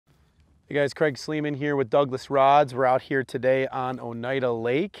Hey guys, Craig Sleeman here with Douglas Rods. We're out here today on Oneida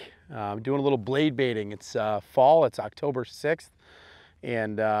Lake doing a little blade baiting. It's fall, it's October 6th,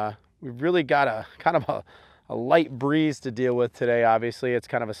 and we've really got a kind of a light breeze to deal with today. Obviously, it's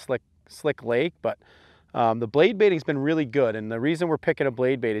kind of a slick lake, but the blade baiting's been really good. And the reason we're picking a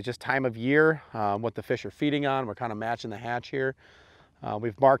blade bait is just time of year, what the fish are feeding on. We're kind of matching the hatch here.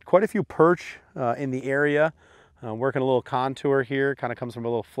 We've marked quite a few perch in the area. Working a little contour here, kind of comes from a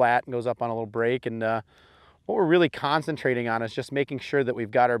little flat and goes up on a little break. And what we're really concentrating on is just making sure that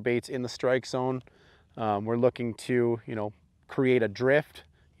we've got our baits in the strike zone. We're looking to, create a drift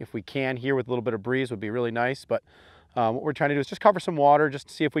if we can here with a little bit of breeze would be really nice. But what we're trying to do is just cover some water just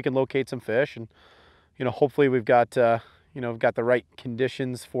to see if we can locate some fish. And, hopefully we've got, got the right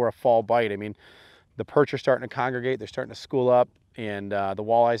conditions for a fall bite. I mean, the perch are starting to congregate, they're starting to school up, and the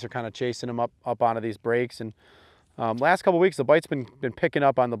walleyes are kind of chasing them up onto these breaks. And last couple weeks, the bite's been picking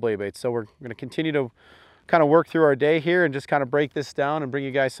up on the blade baits. So we're going to continue to kind of work through our day here and just kind of break this down and bring you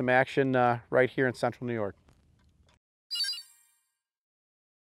guys some action right here in central New York.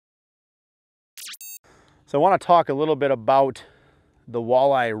 So I want to talk a little bit about the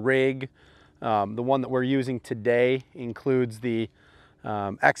walleye rig. The one that we're using today includes the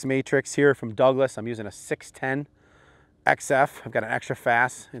X Matrix here from Douglas. I'm using a 610 XF. I've got an extra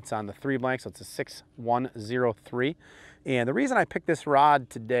fast. It's on the 3 blank, so it's a 6103. And the reason I picked this rod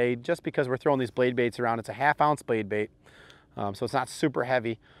today, just because we're throwing these blade baits around, it's a 1/2 ounce blade bait, so it's not super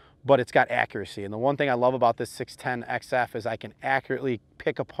heavy, but it's got accuracy. And the one thing I love about this 610 XF is I can accurately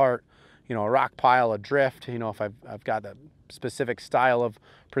pick apart, a rock pile, a drift. If I've got a specific style of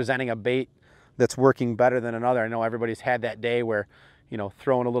presenting a bait that's working better than another. I know everybody's had that day where,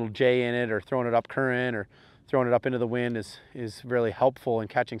 throwing a little J in it or throwing it up current or throwing it up into the wind is really helpful in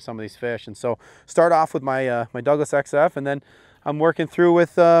catching some of these fish. And so start off with my my Douglas XF, and then I'm working through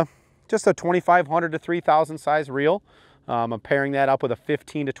with just a 2,500 to 3,000 size reel. I'm pairing that up with a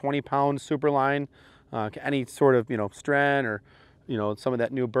 15 to 20 pound super line, any sort of Stren or some of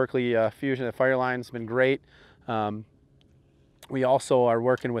that new Berkeley Fusion. The fire line's been great. We also are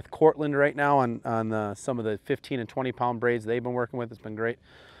working with Cortland right now on some of the 15 and 20 pound braids they've been working with. It's been great.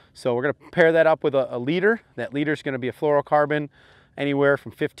 So we're going to pair that up with a leader. That leader is going to be a fluorocarbon, anywhere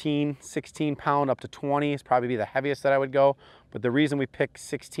from 15, 16 pound up to 20 is probably be the heaviest that I would go. But the reason we pick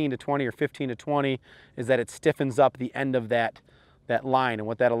 16 to 20 or 15 to 20 is that it stiffens up the end of that line. And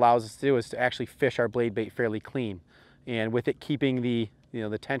what that allows us to do is to actually fish our blade bait fairly clean. And with it keeping the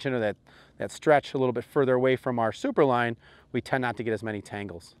the tension or that stretch a little bit further away from our super line, we tend not to get as many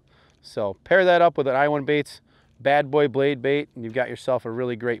tangles. So pair that up with an I1 Baits Bad Boy blade bait, and you've got yourself a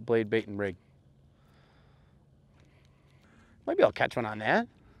really great blade baiting rig. Maybe I'll catch one on that.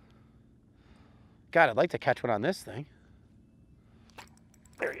 God, I'd like to catch one on this thing.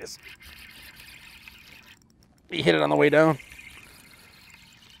 There he is. He hit it on the way down.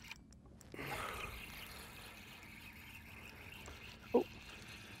 Oh,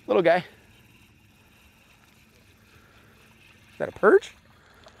 little guy. Is that a perch?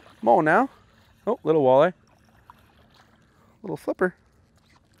 Come on now. Oh, little walleye. Little flipper.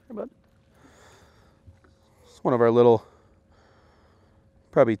 Hey, bud. It's one of our little,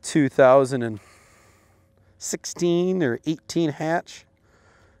 probably 2016 or 18 hatch.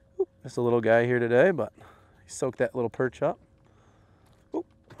 Oop, just a little guy here today, but he soaked that little perch up. Oop.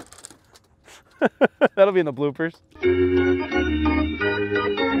 That'll be in the bloopers.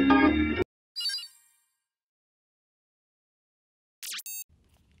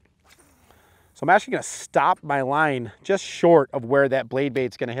 So I'm actually going to stop my line just short of where that blade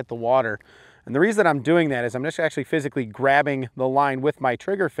bait's going to hit the water. And the reason I'm doing that is I'm just actually physically grabbing the line with my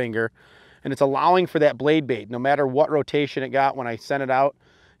trigger finger, and it's allowing for that blade bait, no matter what rotation it got when I send it out,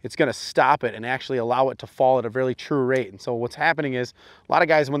 it's going to stop it and actually allow it to fall at a really true rate. And so what's happening is a lot of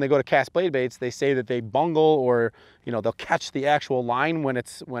guys, when they go to cast blade baits, they say that they bungle or they'll catch the actual line when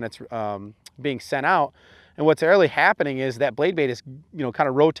it's being sent out. And what's really happening is that blade bait is, kind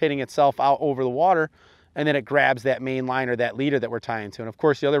of rotating itself out over the water, and then it grabs that main line or that leader that we're tying to. And of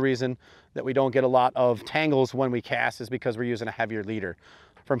course, the other reason that we don't get a lot of tangles when we cast is because we're using a heavier leader.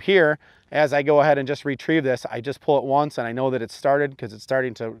 From here, as I go ahead and just retrieve this, I just pull it once and I know that it's started because it's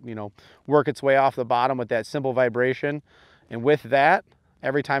starting to, work its way off the bottom with that simple vibration. And with that,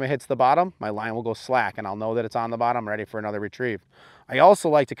 every time it hits the bottom, my line will go slack and I'll know that it's on the bottom, ready for another retrieve. I also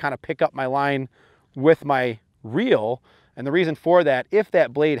like to kind of pick up my line with my reel, and the reason for that, if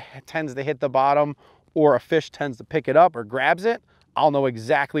that blade tends to hit the bottom or a fish tends to pick it up or grabs it, I'll know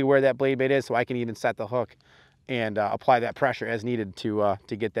exactly where that blade bait is, so I can even set the hook and apply that pressure as needed to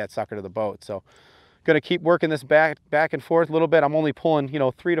get that sucker to the boat. So going to keep working this back and forth a little bit. I'm only pulling,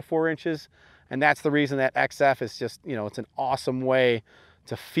 3 to 4 inches. And that's the reason that XF is just, it's an awesome way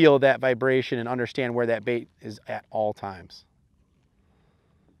to feel that vibration and understand where that bait is at all times.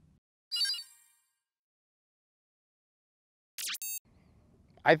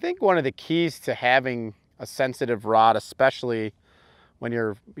 I think one of the keys to having a sensitive rod, especially when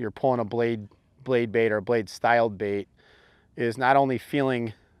you're pulling a blade bait or a blade styled bait, is not only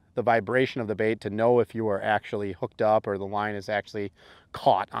feeling the vibration of the bait to know if you are actually hooked up or the line is actually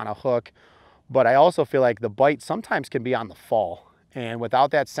caught on a hook, but I also feel like the bite sometimes can be on the fall. And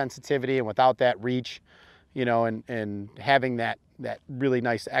without that sensitivity and without that reach, and having that really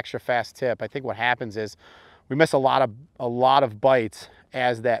nice extra fast tip, I think what happens is we miss a lot of bites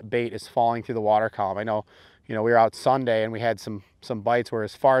as that bait is falling through the water column. I know, we were out Sunday and we had some bites where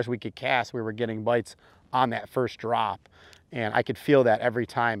as far as we could cast, we were getting bites on that first drop. And I could feel that every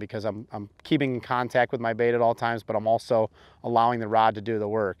time because I'm keeping in contact with my bait at all times, but I'm also allowing the rod to do the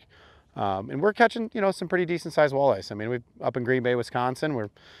work. And we're catching, some pretty decent sized walleyes. I mean, we're up in Green Bay, Wisconsin. We're,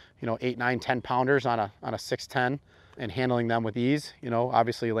 8, 9, 10 pounders on a 610 and handling them with ease,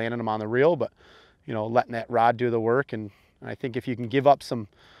 obviously landing them on the reel, but, letting that rod do the work. And I think if you can give up some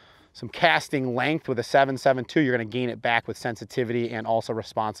casting length with a 7.72, you're going to gain it back with sensitivity and also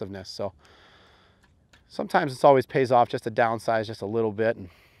responsiveness. So sometimes it's always pays off just to downsize just a little bit. And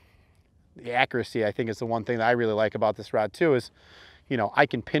the accuracy, I think, is the one thing that I really like about this rod too, is, I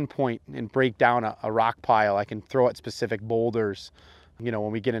can pinpoint and break down a rock pile. I can throw at specific boulders.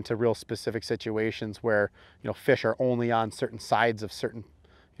 When we get into real specific situations where, fish are only on certain sides of certain,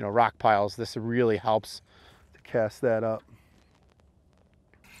 rock piles, this really helps to cast that up.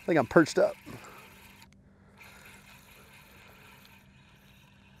 I think I'm perched up.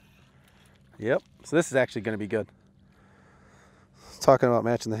 Yep, so this is actually going to be good. Talking about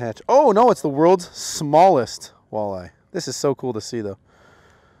matching the hatch. Oh no, it's the world's smallest walleye. This is so cool to see though.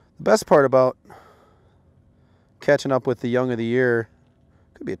 The best part about catching up with the young of the year,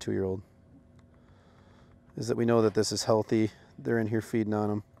 could be a 2-year-old, is that we know that this is healthy. They're in here feeding on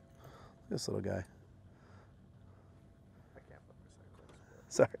them. This little guy.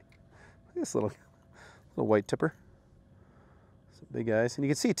 Sorry. This little white tipper. Some big eyes. And you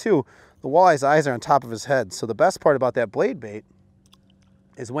can see too, the walleye's eyes are on top of his head. So the best part about that blade bait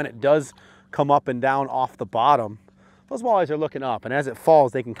is when it does come up and down off the bottom, those walleyes are looking up, and as it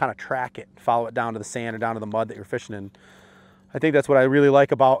falls, they can kind of track it, follow it down to the sand or down to the mud that you're fishing in. I think that's what I really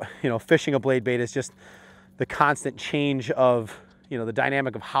like about, fishing a blade bait, is just the constant change of, the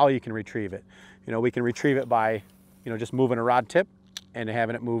dynamic of how you can retrieve it. We can retrieve it by, just moving a rod tip and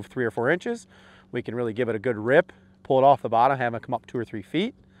having it move 3 or 4 inches. We can really give it a good rip, pull it off the bottom, have it come up 2 or 3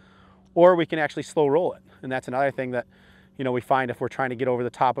 feet, or we can actually slow roll it. And that's another thing that, we find if we're trying to get over the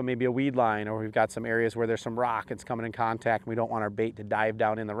top of maybe a weed line, or we've got some areas where there's some rock that's coming in contact and we don't want our bait to dive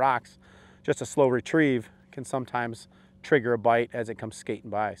down in the rocks, just a slow retrieve can sometimes trigger a bite as it comes skating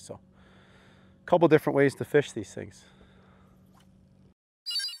by. So a couple different ways to fish these things.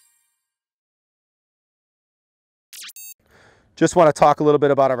 Just want to talk a little bit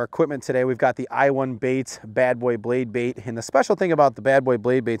about our equipment today. We've got the I1 Baits Bad Boy Blade Bait. And the special thing about the Bad Boy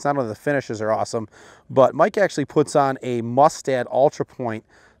Blade Baits, not only the finishes are awesome, but Mike actually puts on a Mustad Ultra Point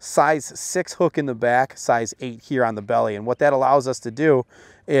size 6 hook in the back, size 8 here on the belly. And what that allows us to do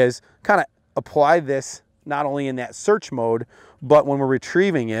is kind of apply this not only in that search mode, but when we're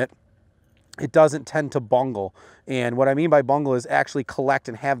retrieving it, it doesn't tend to bungle. And what I mean by bungle is actually collect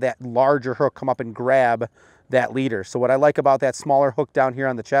and have that larger hook come up and grab that leader. So what I like about that smaller hook down here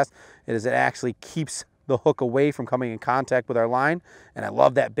on the chest is it actually keeps the hook away from coming in contact with our line. And I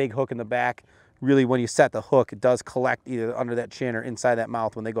love that big hook in the back. Really, when you set the hook, it does collect either under that chin or inside that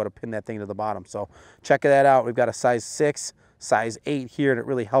mouth when they go to pin that thing to the bottom. So check that out. We've got a size 6, size 8 here, and it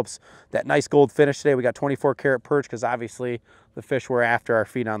really helps that nice gold finish today. We got 24 karat perch because obviously the fish we're after are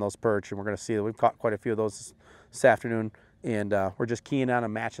feeding on those perch, and we're going to see that we've caught quite a few of those this afternoon, and we're just keying on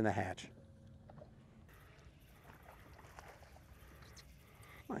and matching the hatch.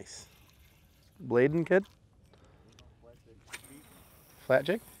 Nice. Blading, kid? Flat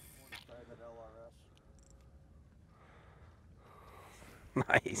jig?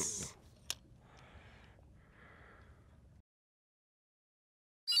 Nice.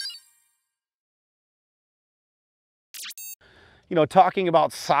 Talking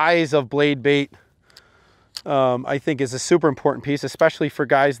about size of blade bait, I think is a super important piece, especially for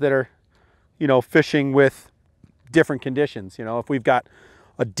guys that are, fishing with different conditions. If we've got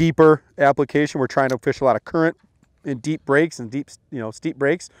a deeper application, we're trying to fish a lot of current and deep breaks and deep, steep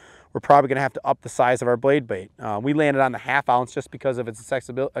breaks. we're probably going to have to up the size of our blade bait. We landed on the 1/2 ounce just because of its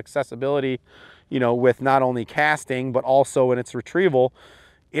accessibility, you know, with not only casting, but also in its retrieval.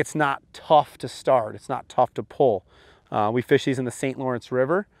 It's not tough to start. It's not tough to pull. We fish these in the St. Lawrence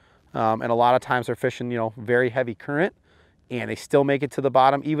River, and a lot of times they're fishing, you know, very heavy current, and they still make it to the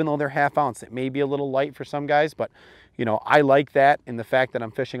bottom, even though they're 1/2 ounce. It may be a little light for some guys, but, you know, I like that in the fact that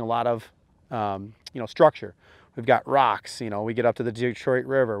I'm fishing a lot of, you know, structure. We've got rocks, you know, we get up to the Detroit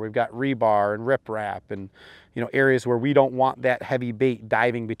River. We've got rebar and riprap and, you know, areas where we don't want that heavy bait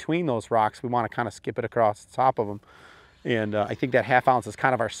diving between those rocks. We want to kind of skip it across the top of them. And I think that 1/2 ounce is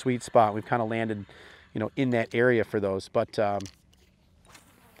kind of our sweet spot. We've kind of landed, you know, in that area for those. But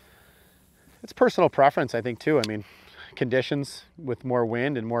it's personal preference, I think, too. I mean, conditions with more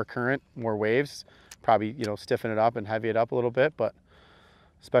wind and more current, more waves, probably, you know, stiffen it up and heavy it up a little bit. But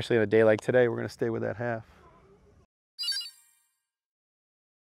especially on a day like today, we're going to stay with that 1/2.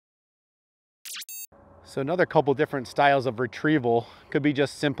 So another couple different styles of retrieval could be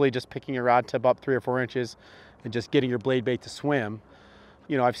just simply just picking your rod tip up 3 or 4 inches and just getting your blade bait to swim.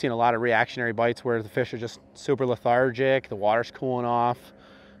 You know, I've seen a lot of reactionary bites where the fish are just super lethargic, the water's cooling off.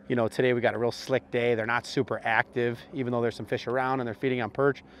 You know, today we got a real slick day. They're not super active, even though there's some fish around and they're feeding on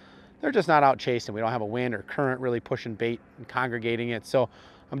perch. They're just not out chasing. We don't have a wind or current really pushing bait and congregating it. So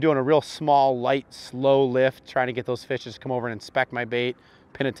I'm doing a real small, light, slow lift, trying to get those fish to come over and inspect my bait,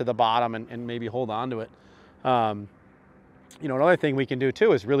 pin it to the bottom, and maybe hold on to it. You know, another thing we can do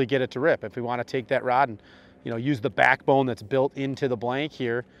too is really get it to rip. If we want to take that rod and, you know, use the backbone that's built into the blank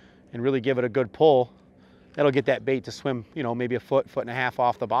here and really give it a good pull, that'll get that bait to swim, you know, maybe a foot, 1.5 feet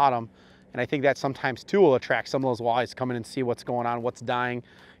off the bottom. And I think that sometimes too will attract some of those walleyes to come in and see what's going on, what's dying,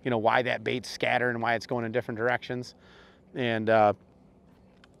 you know, why that bait's scattered and why it's going in different directions. And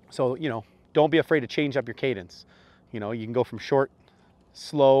so, you know, don't be afraid to change up your cadence. You know, you can go from short,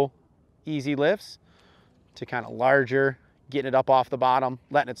 slow, easy lifts to kind of larger, getting it up off the bottom,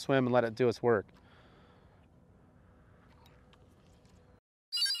 letting it swim and let it do its work.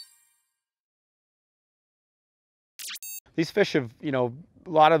 These fish have, you know, a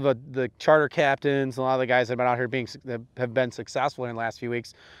lot of the charter captains, a lot of the guys that have been out here that have been successful in the last few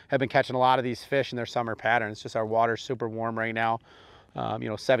weeks have been catching a lot of these fish in their summer pattern. It's just our water's super warm right now. You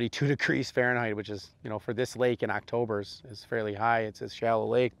know, 72 degrees Fahrenheit, which is, you know, for this lake in October is fairly high. It's a shallow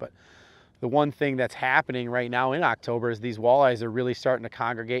lake, but the one thing that's happening right now in October is these walleyes are really starting to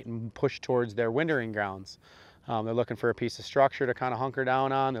congregate and push towards their wintering grounds. They're looking for a piece of structure to kind of hunker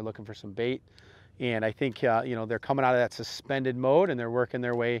down on. They're looking for some bait. And I think, you know, they're coming out of that suspended mode and they're working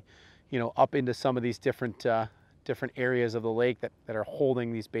their way, you know, up into some of these different areas of the lake that are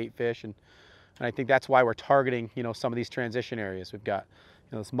holding these bait fish. And I think that's why we're targeting, you know, some of these transition areas. We've got,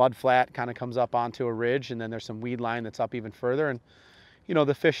 you know, this mud flat kind of comes up onto a ridge, and then there's some weed line that's up even further. And you know,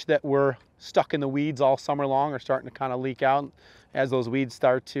 the fish that were stuck in the weeds all summer long are starting to kind of leak out as those weeds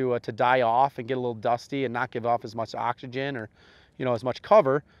start to die off and get a little dusty and not give off as much oxygen or, you know, as much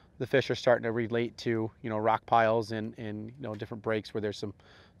cover. The fish are starting to relate to, you know, rock piles and you know, different breaks where there's some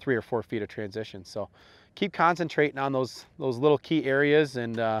 3 or 4 feet of transition. So keep concentrating on those little key areas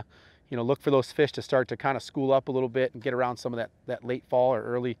and, you know, look for those fish to start to kind of school up a little bit and get around some of that late fall or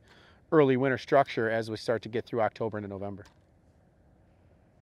early winter structure as we start to get through October into November.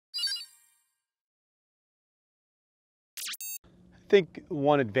 I think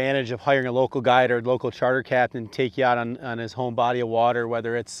one advantage of hiring a local guide or local charter captain to take you out on his home body of water,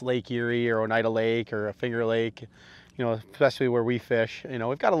 whether it's Lake Erie or Oneida Lake or a Finger Lake, you know, especially where we fish, you know,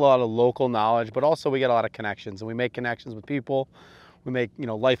 we've got a lot of local knowledge, but also we get a lot of connections, and we make connections with people. We make, you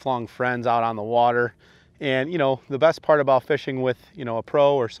know, lifelong friends out on the water. And, you know, the best part about fishing with, you know, a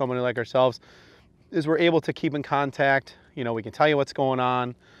pro or someone like ourselves is we're able to keep in contact. You know, we can tell you what's going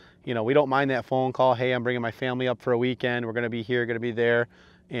on. You know, we don't mind that phone call. Hey, I'm bringing my family up for a weekend. We're going to be here, going to be there.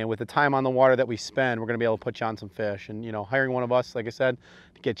 And with the time on the water that we spend, we're going to be able to put you on some fish. And, you know, hiring one of us, like I said,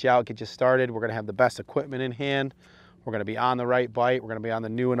 to get you out, get you started. We're going to have the best equipment in hand. We're going to be on the right bite. We're going to be on the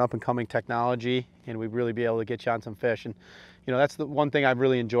new and up and coming technology. And we'd really be able to get you on some fish. And, you know, that's the one thing I've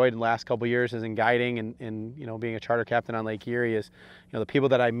really enjoyed in the last couple of years is in guiding and, you know, being a charter captain on Lake Erie is, you know, the people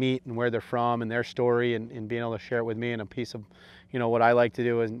that I meet and where they're from and their story and being able to share it with me and a piece of, you know, what I like to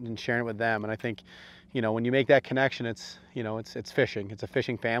do and sharing it with them. And I think, you know, when you make that connection, it's, you know, it's fishing. It's a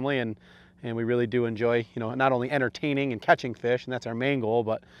fishing family, and we really do enjoy, you know, not only entertaining and catching fish, and that's our main goal,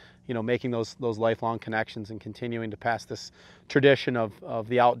 but, you know, making those lifelong connections and continuing to pass this tradition of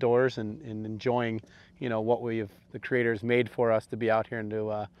the outdoors and enjoying, you know, what the creators made for us to be out here and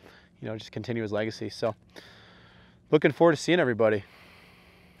to, you know, just continue his legacy. So looking forward to seeing everybody.